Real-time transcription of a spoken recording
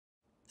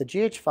The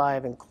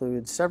GH5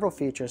 includes several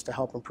features to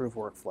help improve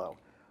workflow.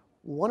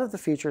 One of the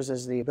features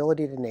is the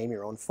ability to name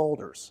your own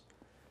folders.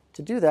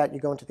 To do that, you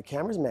go into the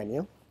Cameras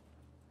menu.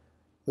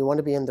 We want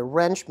to be in the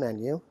Wrench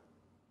menu.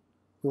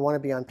 We want to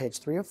be on page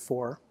 3 of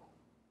 4.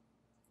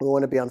 We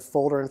want to be on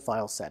Folder and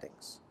File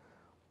Settings.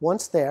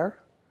 Once there,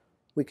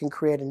 we can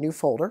create a new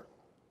folder.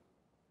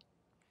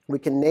 We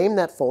can name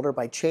that folder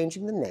by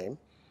changing the name.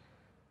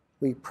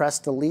 We press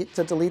Delete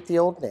to delete the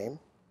old name.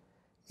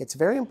 It's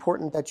very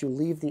important that you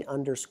leave the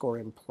underscore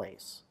in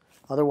place.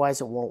 Otherwise,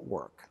 it won't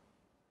work.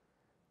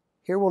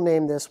 Here we'll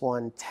name this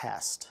one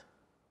Test.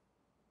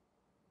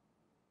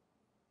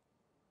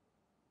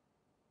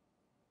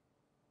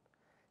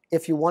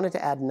 If you wanted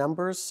to add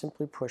numbers,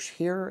 simply push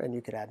here and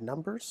you could add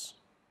numbers.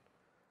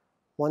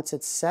 Once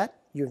it's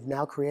set, you've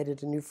now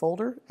created a new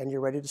folder and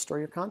you're ready to store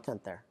your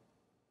content there.